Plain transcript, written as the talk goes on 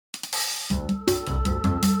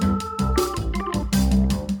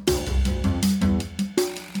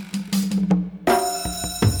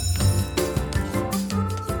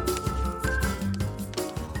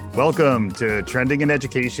Welcome to Trending in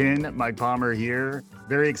Education. Mike Palmer here.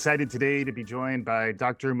 Very excited today to be joined by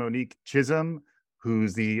Dr. Monique Chism,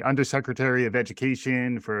 who's the Undersecretary of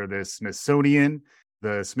Education for the Smithsonian.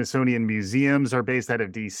 The Smithsonian Museums are based out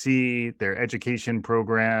of DC. Their education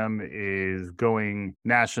program is going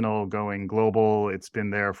national, going global. It's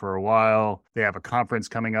been there for a while. They have a conference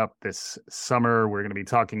coming up this summer. We're going to be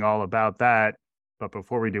talking all about that. But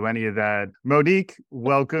before we do any of that, Monique,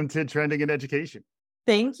 welcome to Trending in Education.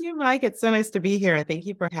 Thank you, Mike. It's so nice to be here. Thank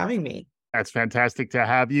you for having me. That's fantastic to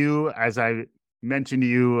have you. As I mentioned to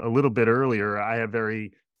you a little bit earlier, I have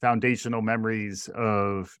very foundational memories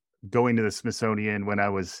of going to the Smithsonian when I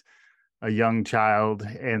was a young child,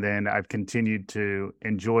 and then I've continued to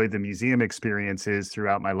enjoy the museum experiences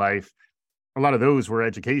throughout my life. A lot of those were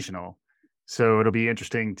educational. So it'll be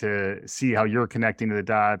interesting to see how you're connecting the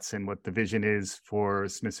dots and what the vision is for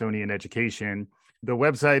Smithsonian education. The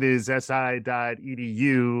website is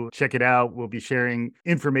si.edu. Check it out. We'll be sharing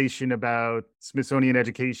information about Smithsonian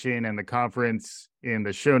education and the conference in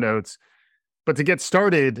the show notes. But to get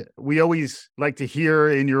started, we always like to hear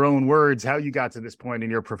in your own words how you got to this point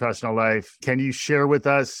in your professional life. Can you share with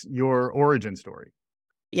us your origin story?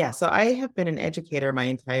 Yeah, so I have been an educator my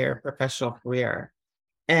entire professional career.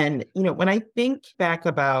 And, when I think back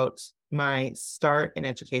about my start in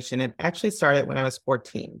education, it actually started when I was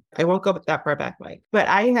 14. I won't go that far back, Mike, but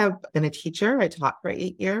I have been a teacher. I taught for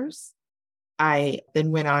 8 years. I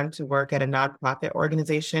then went on to work at a nonprofit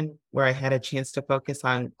organization where I had a chance to focus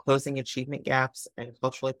on closing achievement gaps and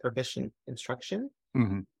culturally proficient instruction.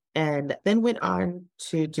 Mm-hmm. And then went on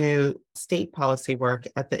to do state policy work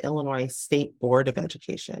at the Illinois State Board of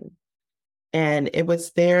Education. And it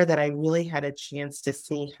was there that I really had a chance to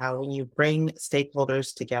see how when you bring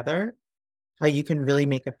stakeholders together, how you can really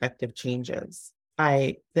make effective changes.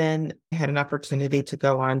 I then had an opportunity to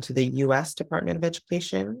go on to the U.S. Department of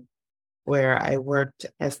Education, where I worked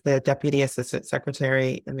as the Deputy Assistant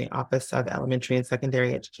Secretary in the Office of Elementary and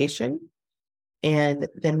Secondary Education. And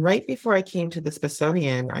then right before I came to the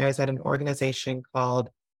Smithsonian, I was at an organization called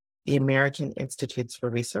the American Institutes for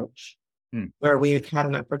Research, where we had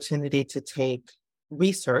an opportunity to take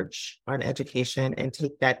research on education and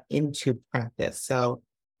take that into practice. So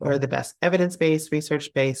what are the best evidence-based,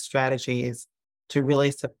 research-based strategies to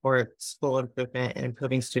really support school improvement and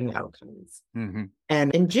improving student outcomes? Mm-hmm.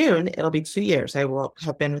 And in June, it'll be 2 years. I will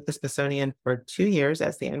have been with the Smithsonian for 2 years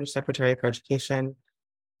as the Undersecretary for Education,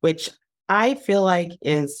 which I feel like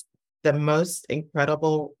is the most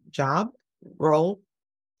incredible job, role,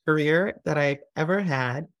 career that I've ever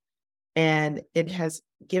had. And it has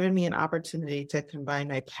given me an opportunity to combine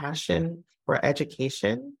my passion for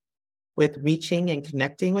education with reaching and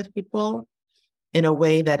connecting with people in a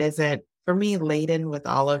way that isn't, for me, laden with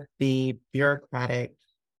all of the bureaucratic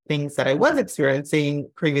things that I was experiencing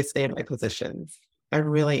previously in my positions. I'm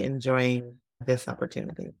really enjoying this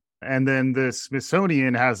opportunity. And then the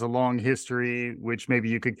Smithsonian has a long history, which maybe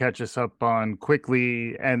you could catch us up on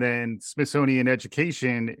quickly. And then Smithsonian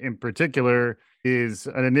Education in particular is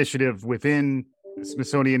an initiative within the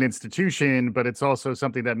Smithsonian Institution, but it's also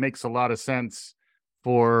something that makes a lot of sense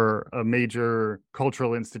for a major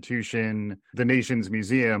cultural institution, the nation's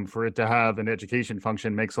museum, for it to have an education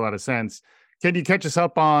function makes a lot of sense. Can you catch us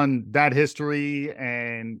up on that history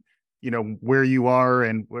and where you are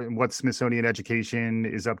and what Smithsonian Education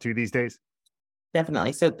is up to these days?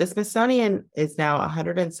 Definitely. So the Smithsonian is now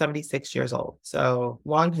 176 years old. So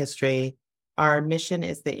long history. Our mission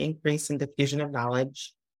is the increase in diffusion of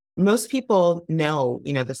knowledge. Most people know,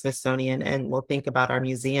 the Smithsonian and will think about our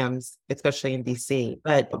museums, especially in DC,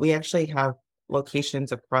 but we actually have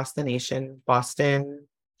locations across the nation, Boston,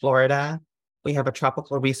 Florida. We have a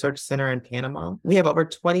tropical research center in Panama. We have over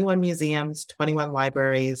 21 museums, 21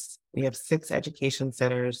 libraries. We have 6 education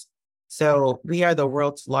centers. So we are the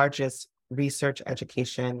world's largest research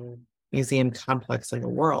education museum complex in the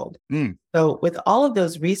world. So with all of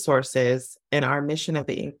those resources and our mission of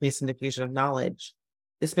the increase in diffusion of knowledge,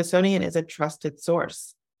 the Smithsonian is a trusted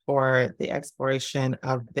source for the exploration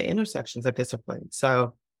of the intersections of disciplines.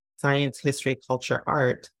 So science, history, culture,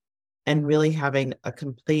 art, and really having a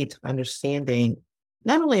complete understanding,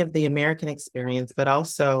 not only of the American experience, but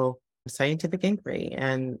also scientific inquiry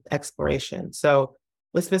and exploration. So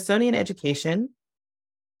with Smithsonian Education,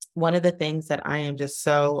 one of the things that I am just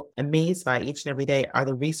so amazed by each and every day are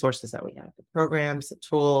the resources that we have, the programs, the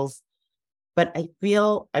tools. But I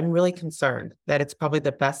feel I'm really concerned that it's probably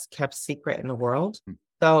the best kept secret in the world.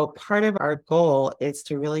 So part of our goal is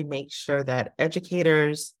to really make sure that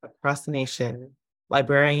educators across the nation,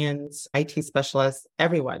 librarians, IT specialists,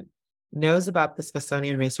 everyone knows about the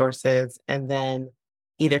Smithsonian resources and then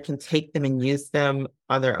either can take them and use them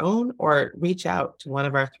on their own or reach out to one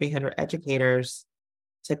of our 300 educators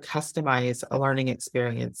to customize a learning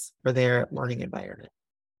experience for their learning environment.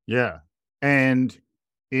 Yeah. And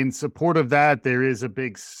in support of that, there is a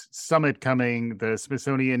big summit coming. The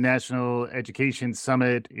Smithsonian National Education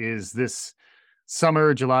Summit is this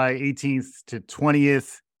summer, July 18th to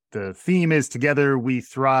 20th. The theme is Together We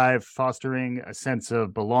Thrive, fostering a sense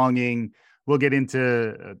of belonging. We'll get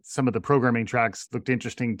into some of the programming tracks. Looked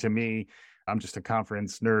interesting to me. I'm just a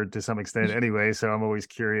conference nerd to some extent anyway, so I'm always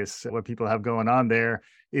curious what people have going on there.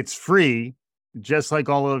 It's free, just like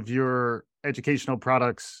all of your educational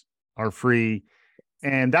products are free.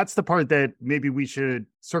 And that's the part that maybe we should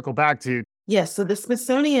circle back to. Yes. So the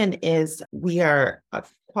Smithsonian we are a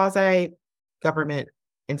quasi government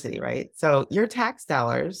entity, right? So your tax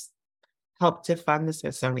dollars help to fund the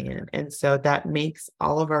Smithsonian. And so that makes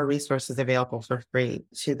all of our resources available for free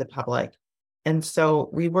to the public. And so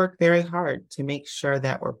we work very hard to make sure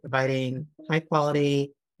that we're providing high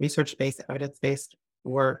quality, research-based, evidence-based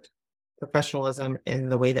work, professionalism in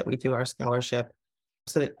the way that we do our scholarship,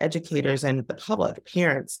 so that educators and the public,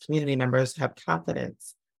 parents, community members have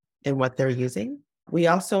confidence in what they're using. We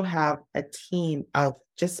also have a team of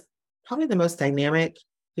just probably the most dynamic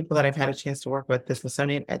people that I've had a chance to work with, the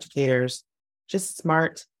Smithsonian educators, just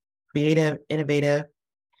smart, creative, innovative,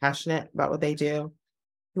 passionate about what they do,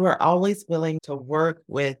 who are always willing to work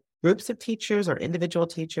with groups of teachers or individual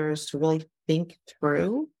teachers to really think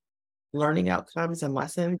through learning outcomes and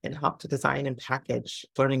lessons and help to design and package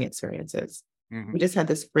learning experiences. We just had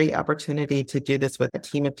this great opportunity to do this with a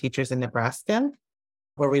team of teachers in Nebraska,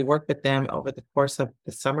 where we worked with them over the course of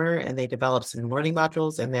the summer, and they developed some learning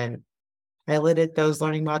modules and then piloted those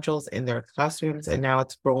learning modules in their classrooms, and now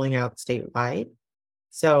it's rolling out statewide.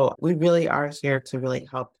 So we really are here to really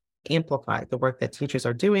help amplify the work that teachers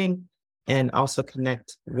are doing and also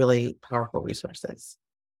connect really powerful resources.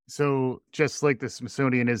 So just like the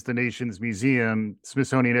Smithsonian is the nation's museum,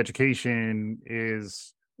 Smithsonian Education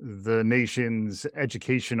is the nation's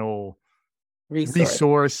educational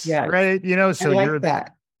resource, Yes. right? So I like you're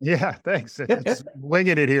that. Yeah, thanks. Just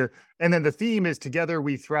winging it here. And then the theme is Together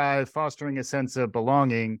We Thrive, fostering a sense of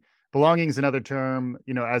belonging. Belonging is another term,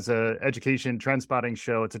 as a education trend spotting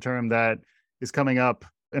show. It's a term that is coming up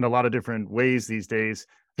in a lot of different ways these days.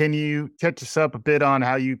 Can you catch us up a bit on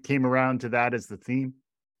how you came around to that as the theme?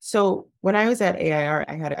 So when I was at AIR,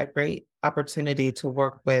 I had a great opportunity to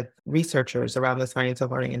work with researchers around the science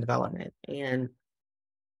of learning and development. And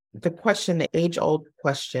the age-old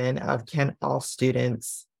question of can all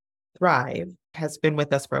students thrive has been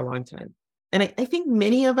with us for a long time. And I think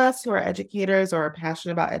many of us who are educators or are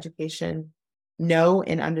passionate about education know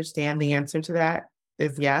and understand the answer to that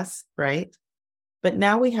is yes, right? But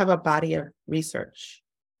now we have a body of research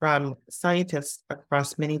from scientists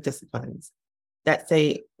across many disciplines that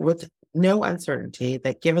say with no uncertainty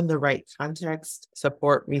that given the right context,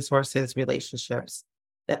 support, resources, relationships,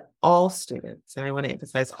 that all students, and I want to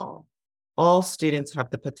emphasize all students have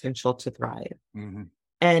the potential to thrive. Mm-hmm.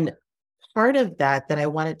 And part of that I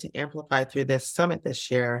wanted to amplify through this summit this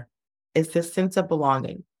year is this sense of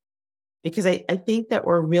belonging. Because I think that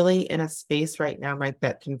we're really in a space right now, Mike,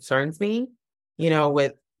 that concerns me,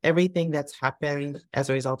 with everything that's happened as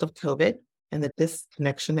a result of COVID and the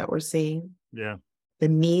disconnection that we're seeing. Yeah. The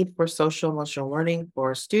need for social emotional learning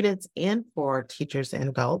for students and for teachers and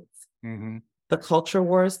adults. Mm-hmm. The culture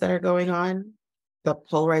wars that are going on, the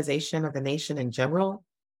polarization of the nation in general.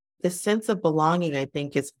 The sense of belonging, I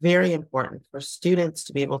think, is very important for students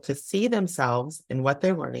to be able to see themselves in what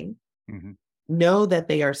they're learning, know that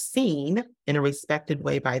they are seen in a respected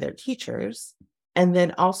way by their teachers, and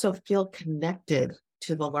then also feel connected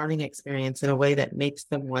to the learning experience in a way that makes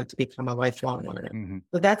them want to become a lifelong learner.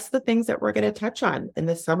 So that's the things that we're going to touch on in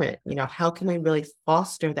the summit. How can we really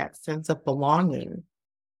foster that sense of belonging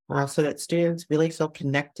so that students really feel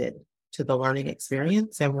connected to the learning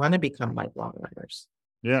experience and want to become lifelong learners?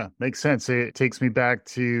 Yeah, makes sense. It takes me back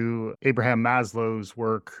to Abraham Maslow's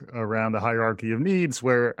work around the hierarchy of needs,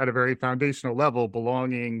 where at a very foundational level,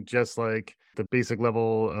 belonging, just like the basic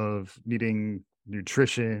level of needing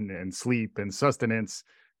nutrition and sleep and sustenance,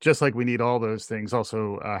 just like we need all those things.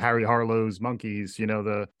 Also, Harry Harlow's monkeys,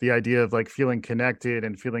 the idea of like feeling connected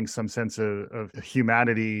and feeling some sense of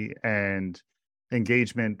humanity and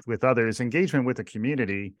engagement with others, engagement with the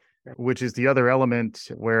community, which is the other element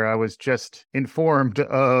where I was just informed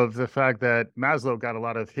of the fact that Maslow got a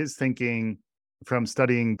lot of his thinking from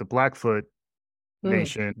studying the Blackfoot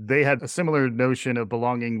Nation. They had a similar notion of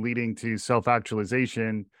belonging leading to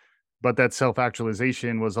self-actualization, but that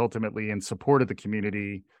self-actualization was ultimately in support of the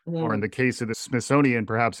community, or in Mm. the case of the Smithsonian,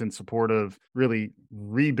 perhaps in support of really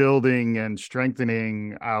rebuilding and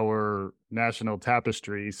strengthening our national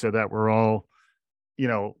tapestry so that we're all, you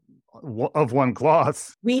know, of one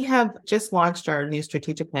cloth. We have just launched our new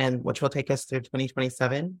strategic plan, which will take us through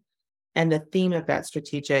 2027. And the theme of that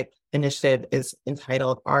strategic initiative is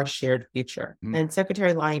entitled Our Shared Future. Mm. And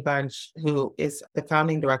Secretary Lonnie Bunch, who is the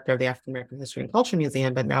founding director of the African American History and Culture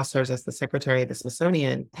Museum, but now serves as the secretary of the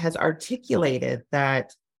Smithsonian, has articulated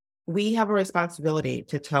that we have a responsibility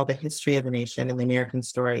to tell the history of the nation and the American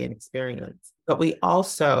story and experience. But we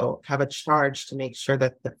also have a charge to make sure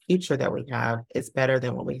that the future that we have is better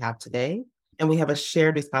than what we have today. And we have a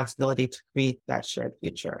shared responsibility to create that shared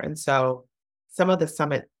future. And so some of the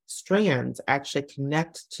summit strands actually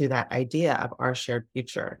connect to that idea of our shared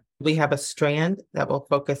future. We have a strand that will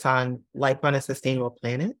focus on life on a sustainable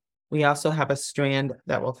planet. We also have a strand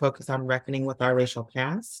that will focus on reckoning with our racial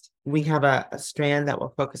past. We have a strand that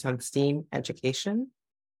will focus on STEAM education.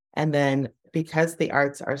 And then because the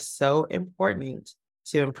arts are so important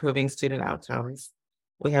to improving student outcomes,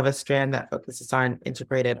 we have a strand that focuses on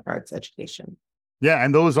integrated arts education. Yeah,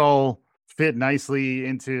 and those all fit nicely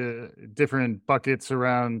into different buckets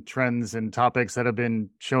around trends and topics that have been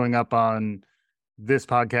showing up on this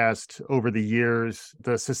podcast over the years.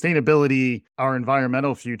 The sustainability, our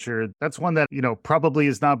environmental future, that's one that, probably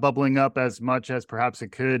is not bubbling up as much as perhaps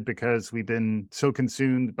it could, because we've been so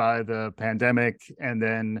consumed by the pandemic, and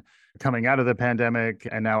then coming out of the pandemic,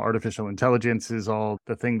 and now artificial intelligence is all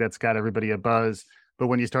the thing that's got everybody abuzz. But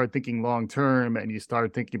when you start thinking long term and you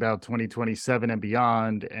start thinking about 2027 and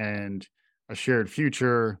beyond and a shared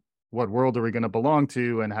future, what world are we going to belong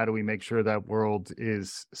to, and how do we make sure that world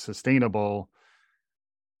is sustainable?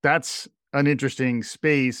 That's an interesting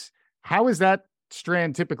space. How is that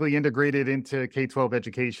strand typically integrated into K-12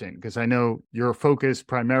 education? Because I know you're focused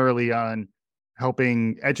primarily on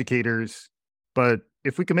helping educators, but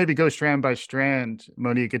if we can maybe go strand by strand,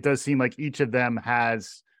 Monique, it does seem like each of them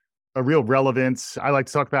has a real relevance. I like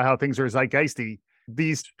to talk about how things are zeitgeisty.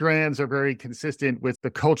 These strands are very consistent with the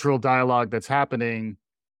cultural dialogue that's happening,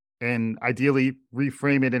 and ideally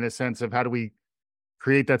reframe it in a sense of how do we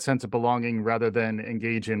create that sense of belonging rather than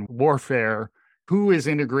engage in warfare. Who is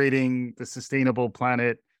integrating the sustainable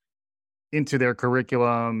planet into their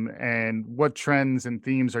curriculum, and what trends and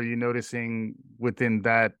themes are you noticing within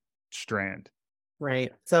that strand?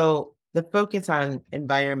 Right. So the focus on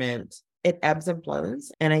environment, it ebbs and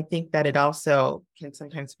flows. And I think that it also can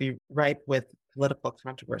sometimes be ripe with political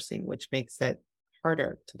controversy, which makes it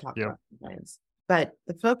harder to talk Yeah. about sometimes. But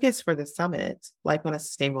the focus for the summit, Life on a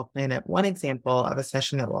Sustainable Planet, one example of a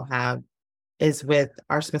session that we'll have is with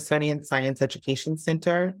our Smithsonian Science Education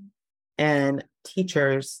Center and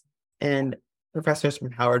teachers and professors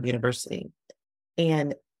from Howard University.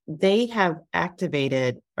 And they have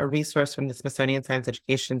activated a resource from the Smithsonian Science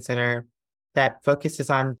Education Center that focuses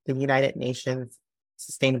on the United Nations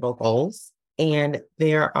Sustainable Goals. And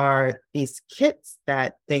there are these kits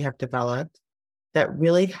that they have developed that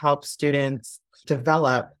really help students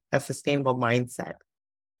develop a sustainable mindset.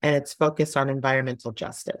 And it's focused on environmental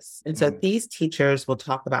justice. And so these teachers will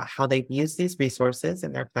talk about how they've used these resources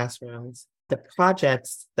in their classrooms, the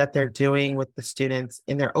projects that they're doing with the students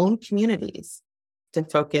in their own communities to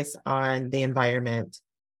focus on the environment,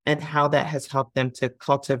 and how that has helped them to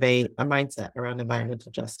cultivate a mindset around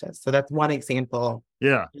environmental justice. So that's one example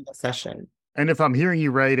Yeah. in the session. And if I'm hearing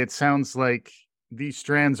you right, it sounds like these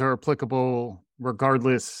strands are applicable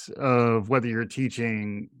regardless of whether you're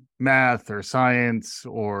teaching math or science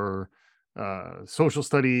or social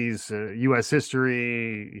studies, US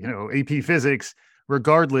history, AP physics.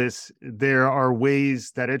 Regardless, there are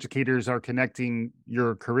ways that educators are connecting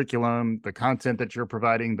your curriculum, the content that you're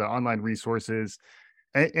providing, the online resources.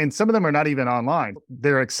 And some of them are not even online.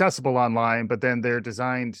 They're accessible online, but then they're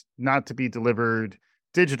designed not to be delivered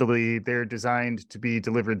digitally. They're designed to be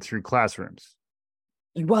delivered through classrooms.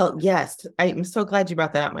 Well, yes, I'm so glad you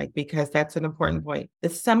brought that up, Mike, because that's an important point. The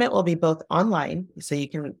summit will be both online, so you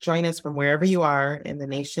can join us from wherever you are in the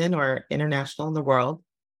nation or international in the world.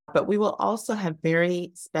 But we will also have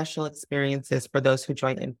very special experiences for those who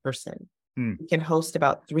join in person. We can host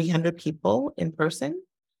about 300 people in person,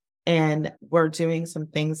 and we're doing some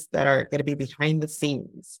things that are going to be behind the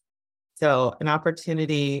scenes. So an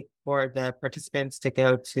opportunity for the participants to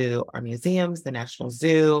go to our museums, the National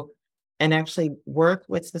Zoo, and actually work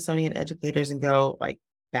with Smithsonian educators and go like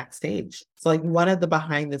backstage. So like one of the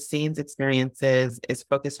behind the scenes experiences is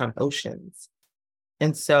focused on oceans.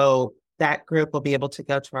 And so that group will be able to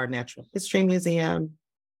go to our Natural History Museum,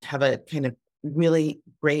 have a kind of really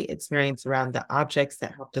great experience around the objects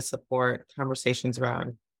that help to support conversations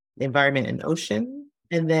around the environment and ocean.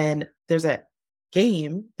 And then there's a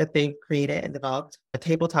game that they've created and developed, a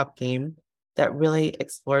tabletop game that really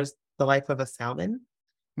explores the life of a salmon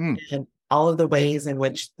Hmm. and all of the ways in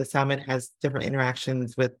which the salmon has different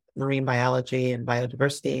interactions with marine biology and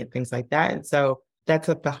biodiversity and things like that. And so that's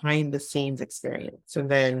a behind the scenes experience. And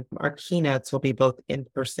then our keynotes will be both in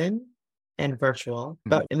person and virtual. Mhm.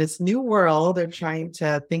 But in this new world, they're trying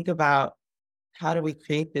to think about how do we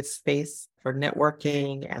create this space for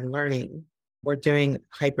networking and learning. We're doing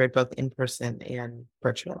hybrid, both in person and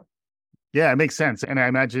virtual. Yeah, it makes sense. And I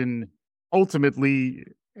imagine ultimately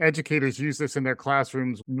educators use this in their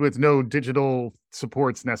classrooms with no digital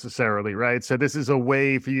supports necessarily, right? So this is a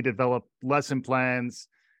way for you to develop lesson plans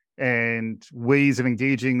and ways of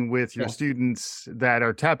engaging with your Yeah. students that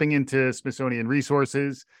are tapping into Smithsonian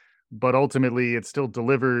resources, but ultimately it's still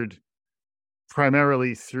delivered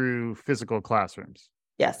primarily through physical classrooms.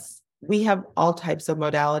 Yes, we have all types of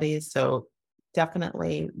modalities. So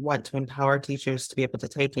definitely want to empower teachers to be able to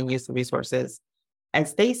take and use the resources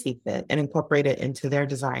as they see fit and incorporate it into their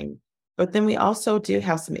design. But then we also do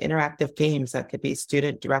have some interactive games that could be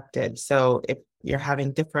student directed. So if you're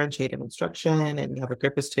having differentiated instruction and you have a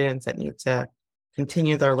group of students that need to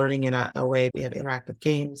continue their learning in a way, we have interactive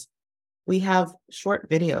games. We have short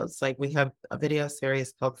videos, like we have a video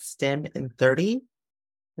series called STEM in 30,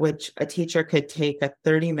 which a teacher could take a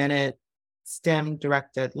 30-minute STEM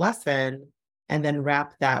directed lesson and then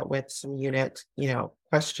wrap that with some unit,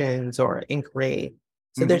 questions or inquiry.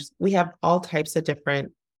 So Mhm. we have all types of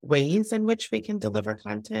different ways in which we can deliver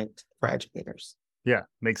content for educators. Yeah,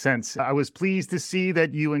 makes sense. I was pleased to see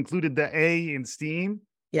that you included the A in STEAM,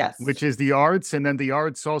 Yes. which is the arts. And then the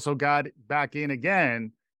arts also got back in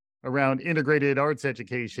again around integrated arts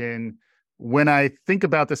education. When I think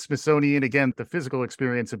about the Smithsonian, again, the physical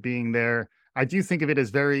experience of being there, I do think of it as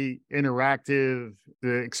very interactive.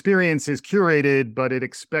 The experience is curated, but it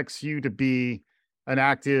expects you to be an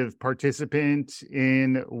active participant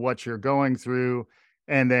in what you're going through.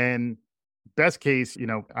 And then, best case,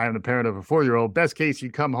 I'm the parent of a 4-year-old. Best case,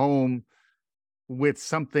 you come home with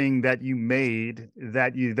something that you made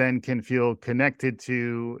that you then can feel connected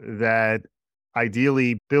to, that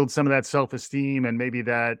ideally build some of that self-esteem and maybe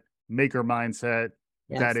that maker mindset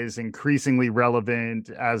that Yes. is increasingly relevant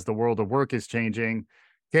as the world of work is changing.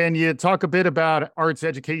 Can you talk a bit about arts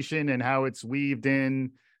education and how it's weaved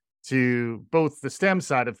in to both the STEM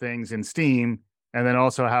side of things in STEAM, and then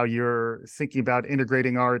also how you're thinking about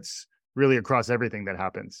integrating arts really across everything that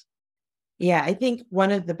happens? Yeah, I think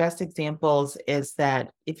one of the best examples is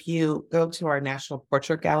that if you go to our National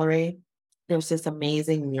Portrait Gallery, there's this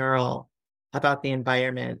amazing mural about the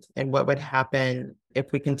environment and what would happen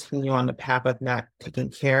if we continue on the path of not taking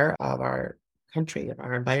care of our country, of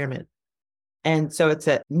our environment. And so it's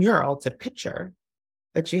a mural, it's a picture,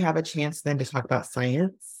 but you have a chance then to talk about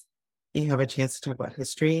science. You have a chance to talk about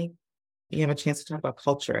history. You have a chance to talk about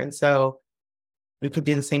culture. And so we could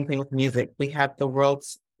do the same thing with music. We have the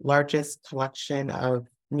world's largest collection of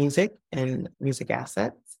music and music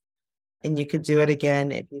assets. And you could do it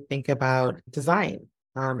again if you think about design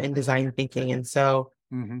and design thinking. And so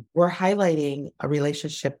Mm-hmm. we're highlighting a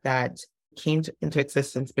relationship that came into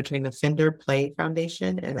existence between the Fender Play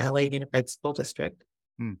Foundation and LA Unified School District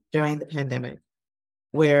Mm. during the pandemic,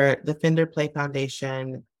 where the Fender Play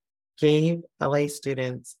Foundation gave LA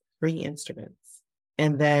students free instruments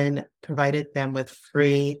and then provided them with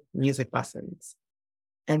free music lessons.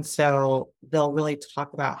 And so they'll really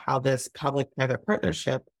talk about how this public-private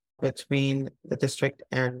partnership between the district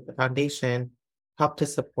and the foundation helped to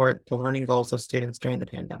support the learning goals of students during the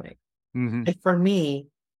pandemic. Mm-hmm. And for me,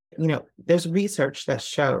 there's research that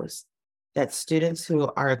shows that students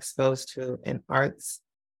who are exposed to an arts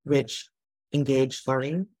rich, engaged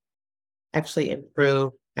learning actually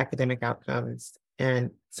improve academic outcomes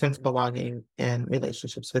and sense of belonging and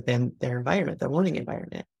relationships within their environment, their learning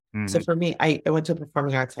environment. So Mm-hmm. for me, I went to a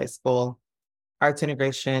performing arts high school. Arts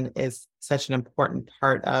integration is such an important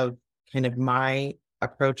part of kind of my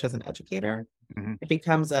approach as an educator. Mm-hmm. It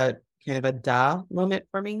becomes a kind of a duh moment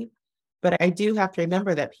for me. But I do have to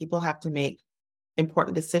remember that people have to make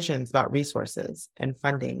important decisions about resources and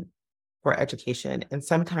funding for education. And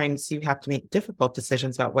sometimes you have to make difficult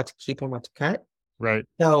decisions about what to keep and what to cut. Right.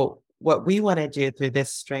 So, what we want to do through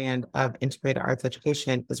this strand of integrated arts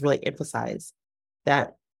education is really emphasize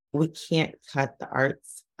that we can't cut the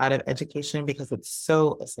arts out of education because it's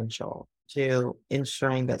so essential to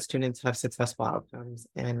ensuring that students have successful outcomes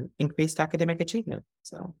and increased academic achievement.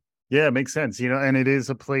 So, Yeah, it makes sense. And it is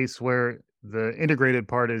a place where the integrated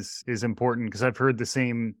part is important, because I've heard the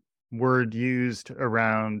same word used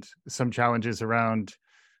around some challenges around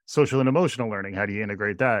social and emotional learning. How do you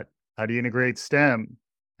integrate that? How do you integrate STEM?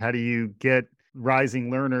 How do you get rising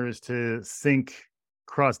learners to think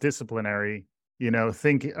cross-disciplinary,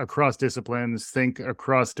 think across disciplines, think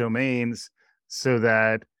across domains, so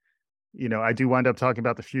that, I do wind up talking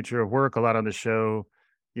about the future of work a lot on the show,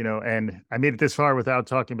 and I made it this far without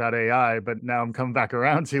talking about AI, but now I'm coming back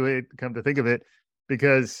around to it, come to think of it,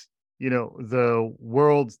 because, the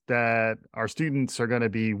world that our students are going to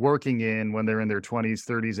be working in when they're in their 20s,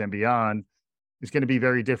 30s, and beyond is going to be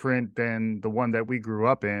very different than the one that we grew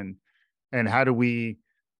up in. And how do we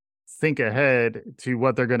think ahead to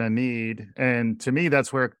what they're going to need? And to me,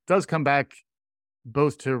 that's where it does come back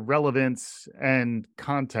both to relevance and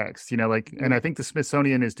context, and I think the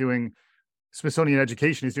Smithsonian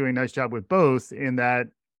Education is doing a nice job with both, in that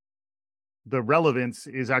the relevance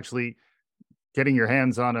is actually getting your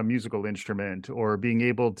hands on a musical instrument, or being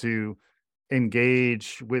able to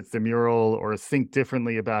engage with the mural, or think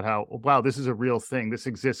differently about how, wow, this is a real thing. This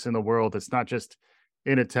exists in the world. It's not just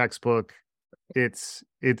in a textbook. It's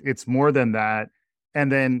more than that. And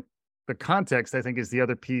then the context, I think, is the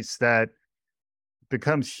other piece that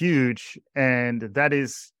becomes huge. And that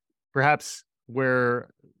is perhaps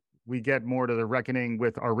where we get more to the reckoning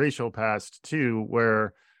with our racial past too,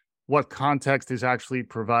 where what context is actually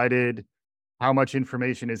provided, how much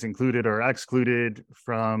information is included or excluded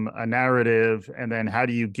from a narrative, and then how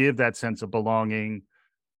do you give that sense of belonging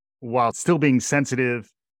while still being sensitive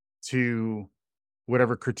to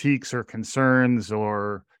whatever critiques or concerns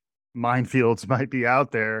or minefields might be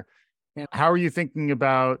out there. Yeah. How are you thinking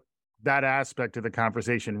about that aspect of the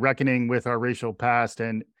conversation, reckoning with our racial past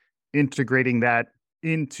and integrating that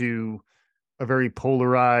into a very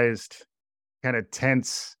polarized, kind of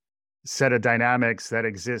tense set of dynamics that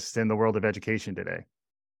exist in the world of education today?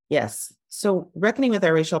 Yes. So reckoning with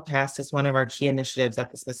our racial past is one of our key initiatives at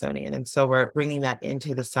the Smithsonian. And so we're bringing that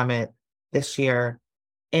into the summit this year.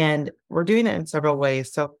 And we're doing it in several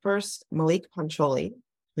ways. So first, Monique, who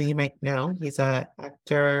you might know, he's an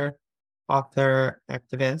actor, author,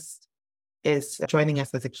 activist, is joining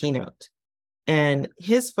us as a keynote. And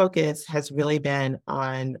his focus has really been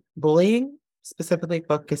on bullying, specifically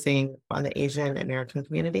focusing on the Asian American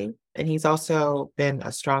community. And he's also been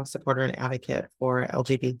a strong supporter and advocate for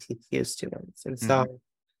LGBTQ students. And so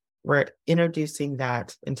we're introducing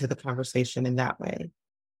that into the conversation in that way.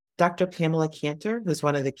 Dr. Pamela Cantor, who's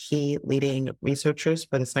one of the key leading researchers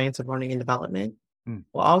for the science of learning and development,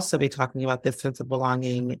 will also be talking about this sense of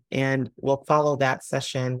belonging. And we'll follow that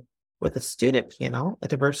session with a student panel, a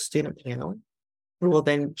diverse student panel, who will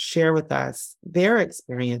then share with us their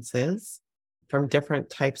experiences from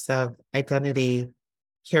different types of identity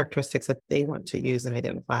characteristics that they want to use and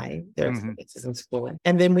identify their experiences in school.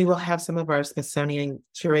 And then we will have some of our Smithsonian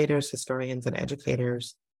curators, historians, and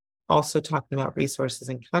educators also talking about resources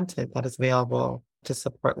and content that is available to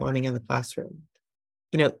support learning in the classroom.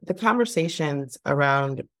 The conversations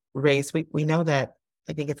around race, we know that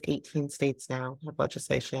I think it's 18 states now have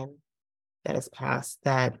legislation that has passed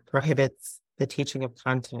that prohibits the teaching of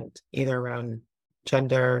content, either around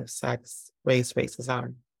gender, sex, race,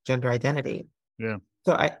 racism, gender identity. Yeah.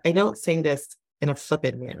 So I don't say this in a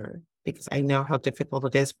flippant manner, because I know how difficult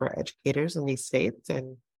it is for educators in these states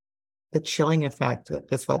and the chilling effect that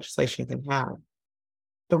this legislation can have.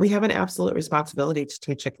 But we have an absolute responsibility to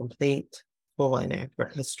teach a complete, full, and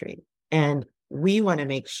accurate history. And we want to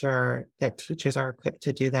make sure that teachers are equipped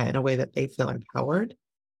to do that in a way that they feel empowered,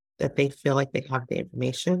 that they feel like they have the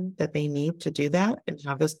information that they need to do that and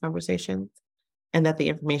have those conversations, and that the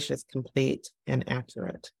information is complete and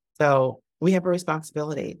accurate. So we have a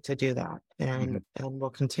responsibility to do that, and we'll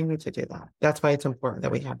continue to do that. That's why it's important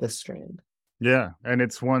that we have this strand. Yeah. And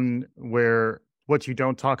it's one where what you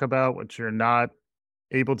don't talk about, what you're not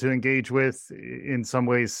able to engage with, in some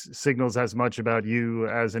ways signals as much about you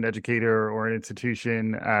as an educator or an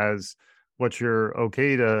institution as what you're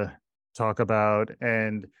okay to talk about.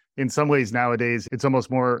 And in some ways nowadays, it's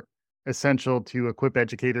almost more essential to equip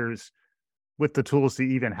educators with the tools to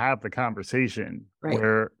even have the conversation. Right.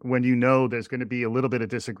 Where when there's going to be a little bit of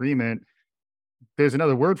disagreement, there's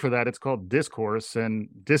another word for that. It's called discourse. And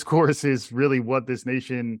discourse is really what this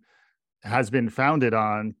nation has been founded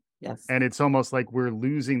on. Yes. And it's almost like we're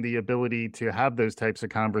losing the ability to have those types of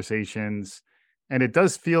conversations. And it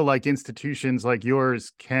does feel like institutions like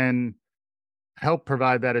yours can help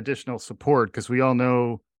provide that additional support, because we all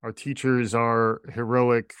know our teachers are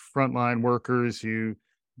heroic frontline workers who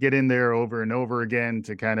get in there over and over again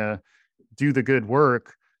to kind of do the good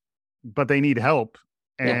work, but they need help.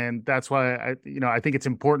 And that's why I think it's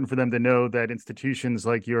important for them to know that institutions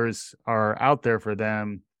like yours are out there for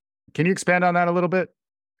them. Can you expand on that a little bit?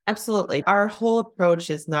 Absolutely. Our whole approach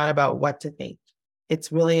is not about what to think.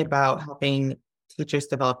 It's really about helping teachers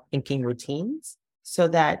develop thinking routines so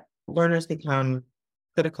that learners become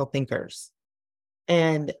critical thinkers.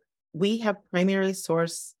 And we have primary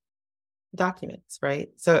source documents, right?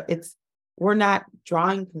 So we're not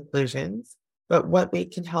drawing conclusions, but what we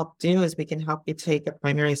can help do is we can help you take a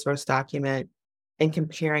primary source document and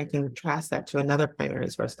compare and contrast that to another primary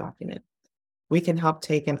source document. We can help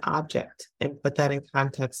take an object and put that in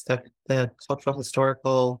context of the cultural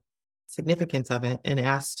historical significance of it and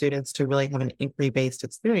ask students to really have an inquiry-based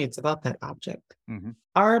experience about that object. Mm-hmm.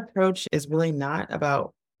 Our approach is really not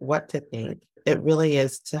about what to think. It really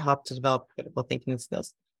is to help to develop critical thinking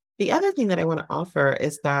skills. The other thing that I want to offer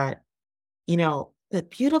is that, the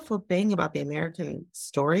beautiful thing about the American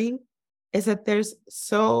story is that there's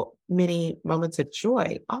so many moments of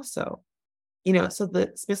joy also. So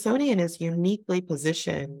the Smithsonian is uniquely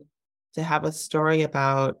positioned to have a story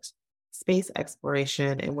about space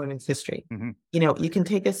exploration and women's history. Mm-hmm. You can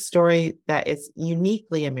take a story that is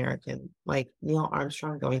uniquely American, like Neil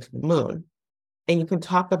Armstrong going to the moon, and you can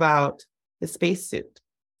talk about the spacesuit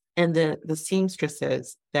and the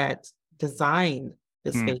seamstresses that designed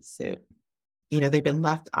the Mm. spacesuit. They've been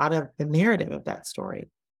left out of the narrative of that story.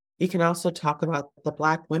 You can also talk about the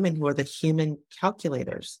Black women who are the human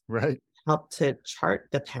calculators, Right. help to chart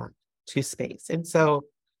the path to space. And so,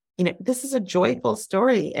 this is a joyful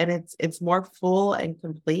story, and it's more full and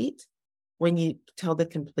complete when you tell the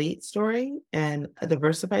complete story and a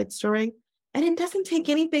diversified story. And it doesn't take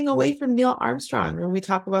anything away from Neil Armstrong when we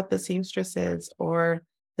talk about the seamstresses or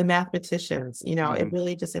the mathematicians. Mm-hmm. It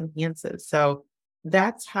really just enhances. So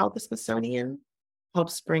that's how the Smithsonian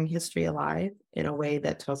helps bring history alive in a way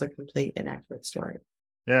that tells a complete and accurate story.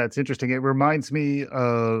 Yeah, it's interesting. It reminds me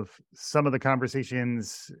of some of the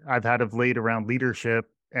conversations I've had of late around leadership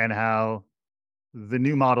and how the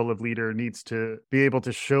new model of leader needs to be able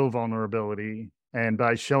to show vulnerability. And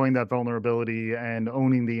by showing that vulnerability and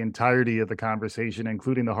owning the entirety of the conversation,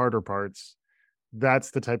 including the harder parts,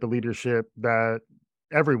 that's the type of leadership that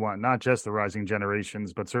everyone, not just the rising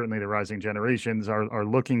generations, but certainly the rising generations are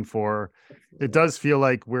looking for. It does feel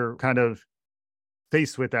like we're kind of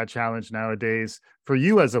faced with that challenge nowadays. For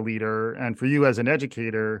you as a leader and for you as an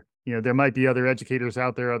educator, there might be other educators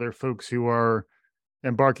out there, other folks who are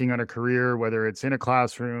embarking on a career, whether it's in a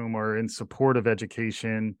classroom or in support of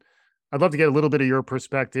education. I'd love to get a little bit of your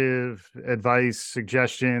perspective, advice,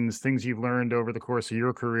 suggestions, things you've learned over the course of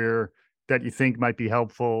your career that you think might be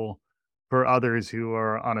helpful for others who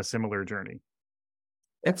are on a similar journey.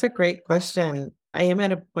 That's a great question. I am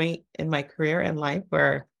at a point in my career and life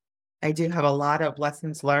where I do have a lot of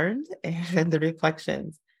lessons learned and the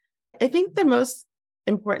reflections. I think the most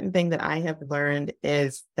important thing that I have learned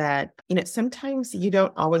is that, sometimes you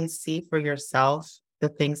don't always see for yourself the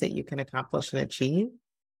things that you can accomplish and achieve.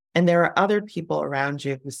 And there are other people around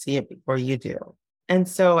you who see it before you do. And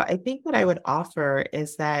so I think what I would offer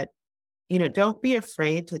is that, don't be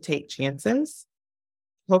afraid to take chances.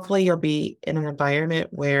 Hopefully you'll be in an environment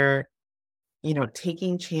where,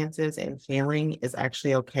 taking chances and failing is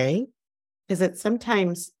actually okay. Because it's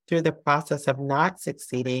sometimes through the process of not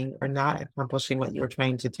succeeding or not accomplishing what you're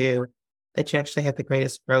trying to do that you actually have the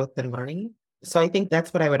greatest growth and learning. So I think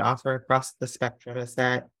that's what I would offer across the spectrum is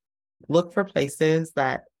that look for places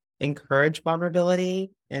that encourage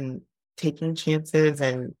vulnerability and taking chances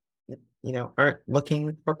and, aren't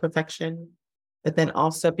looking for perfection, but then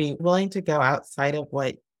also be willing to go outside of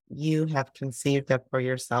what you have conceived of for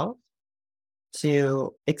yourself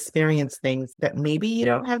to experience things that maybe you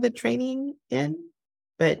don't have the training in,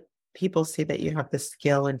 but people see that you have the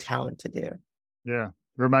skill and talent to do. Yeah.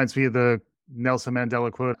 Reminds me of the Nelson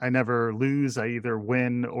Mandela quote, I never lose, I either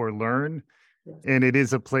win or learn. Yes. And it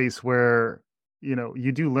is a place where,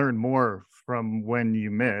 you do learn more from when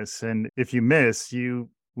you miss. And if you miss, you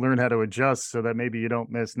learn how to adjust so that maybe you don't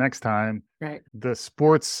miss next time. Right. The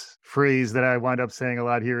sports phrase that I wind up saying a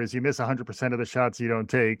lot here is you miss 100% of the shots you don't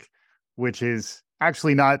take, which is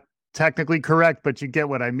actually not technically correct, but you get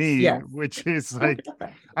what I mean, Yes. which is like,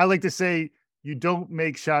 I like to say, you don't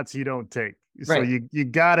make shots you don't take. So Right. you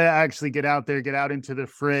got to actually get out there, get out into the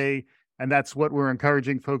fray. And that's what we're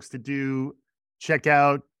encouraging folks to do. Check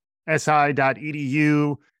out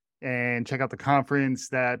si.edu and check out the conference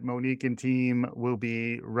that Monique and team will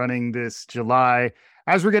be running this July.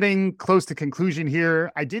 As we're getting close to conclusion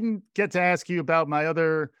here, I didn't get to ask you about my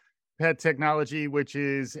other pet technology, which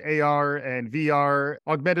is AR and VR.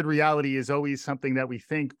 Augmented reality is always something that we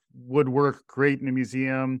think would work great in a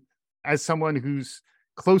museum. As someone who's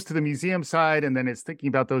close to the museum side and then is thinking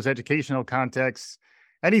about those educational contexts,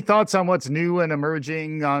 Any thoughts on what's new and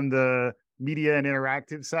emerging on the media and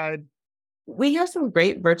interactive side? We have some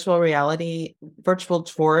great virtual reality, virtual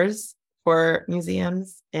tours for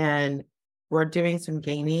museums, and we're doing some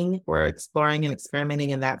gaming. We're exploring and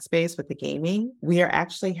experimenting in that space with the gaming. We are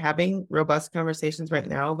actually having robust conversations right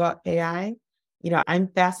now about AI. I'm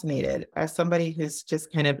fascinated as somebody who's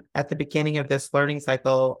just kind of at the beginning of this learning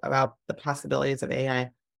cycle about the possibilities of AI.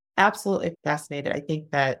 Absolutely fascinated. I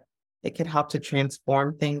think that it could help to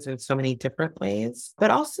transform things in so many different ways, but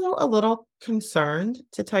also a little concerned,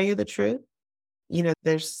 to tell you the truth.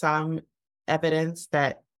 There's some evidence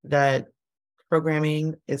that the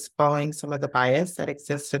programming is following some of the bias that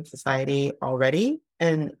exists in society already.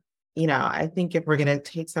 And, I think if we're going to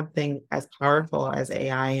take something as powerful as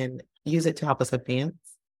AI and use it to help us advance,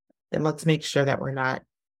 then let's make sure that we're not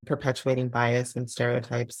perpetuating bias and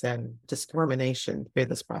stereotypes and discrimination through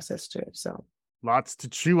this process too. So Lots to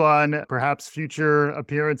chew on, perhaps future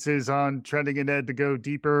appearances on Trending in Ed to go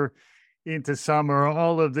deeper into some or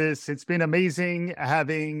all of this. It's been amazing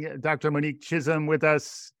having Dr. Monique Chism with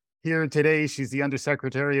us here today. She's the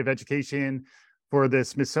Undersecretary of Education for the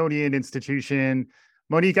Smithsonian Institution.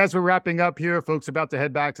 Monique, as we're wrapping up here, folks about to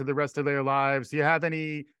head back to the rest of their lives, do you have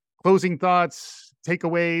any closing thoughts,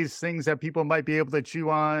 takeaways, things that people might be able to chew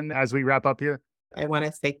on as we wrap up here? I want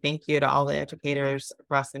to say thank you to all the educators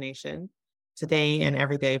across the nation today and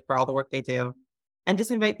every day for all the work they do. And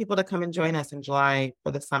just invite people to come and join us in July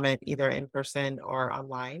for the summit, either in person or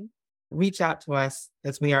online. Reach out to us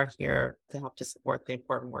as we are here to help to support the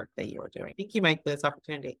important work that you are doing. Thank you, Mike, for this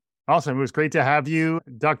opportunity. Awesome. It was great to have you.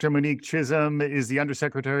 Dr. Monique Chism is the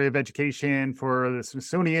Undersecretary of Education for the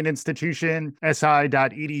Smithsonian Institution,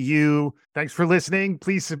 si.edu. Thanks for listening.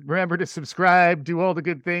 Please remember to subscribe, do all the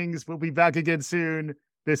good things. We'll be back again soon.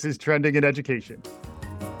 This is Trending in Education.